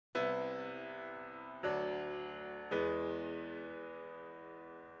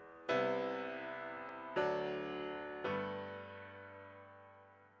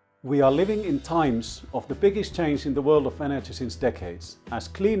We are living in times of the biggest change in the world of energy since decades, as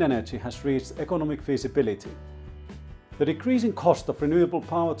clean energy has reached economic feasibility. The decreasing cost of renewable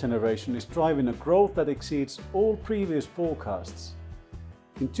power generation is driving a growth that exceeds all previous forecasts.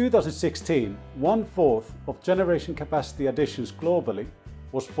 In 2016, 1/4 of generation capacity additions globally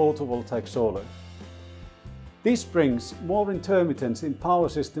was photovoltaic solar. This brings more intermittence in power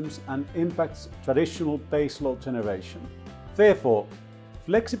systems and impacts traditional baseload generation. Therefore,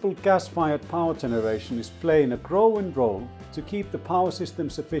 flexible gas-fired power generation is playing a growing role to keep the power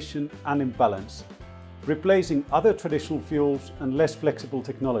systems efficient and in balance, replacing other traditional fuels and less flexible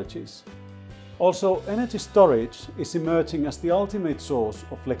technologies. Also, energy storage is emerging as the ultimate source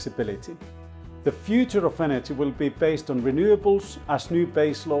of flexibility. The future of energy will be based on renewables as new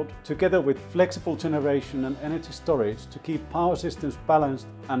baseload, together with flexible generation and energy storage to keep power systems balanced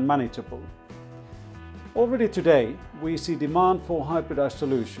and manageable. Already today, we see demand for hybridized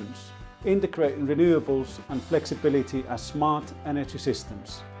solutions, integrating renewables and flexibility as smart energy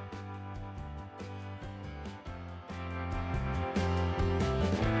systems.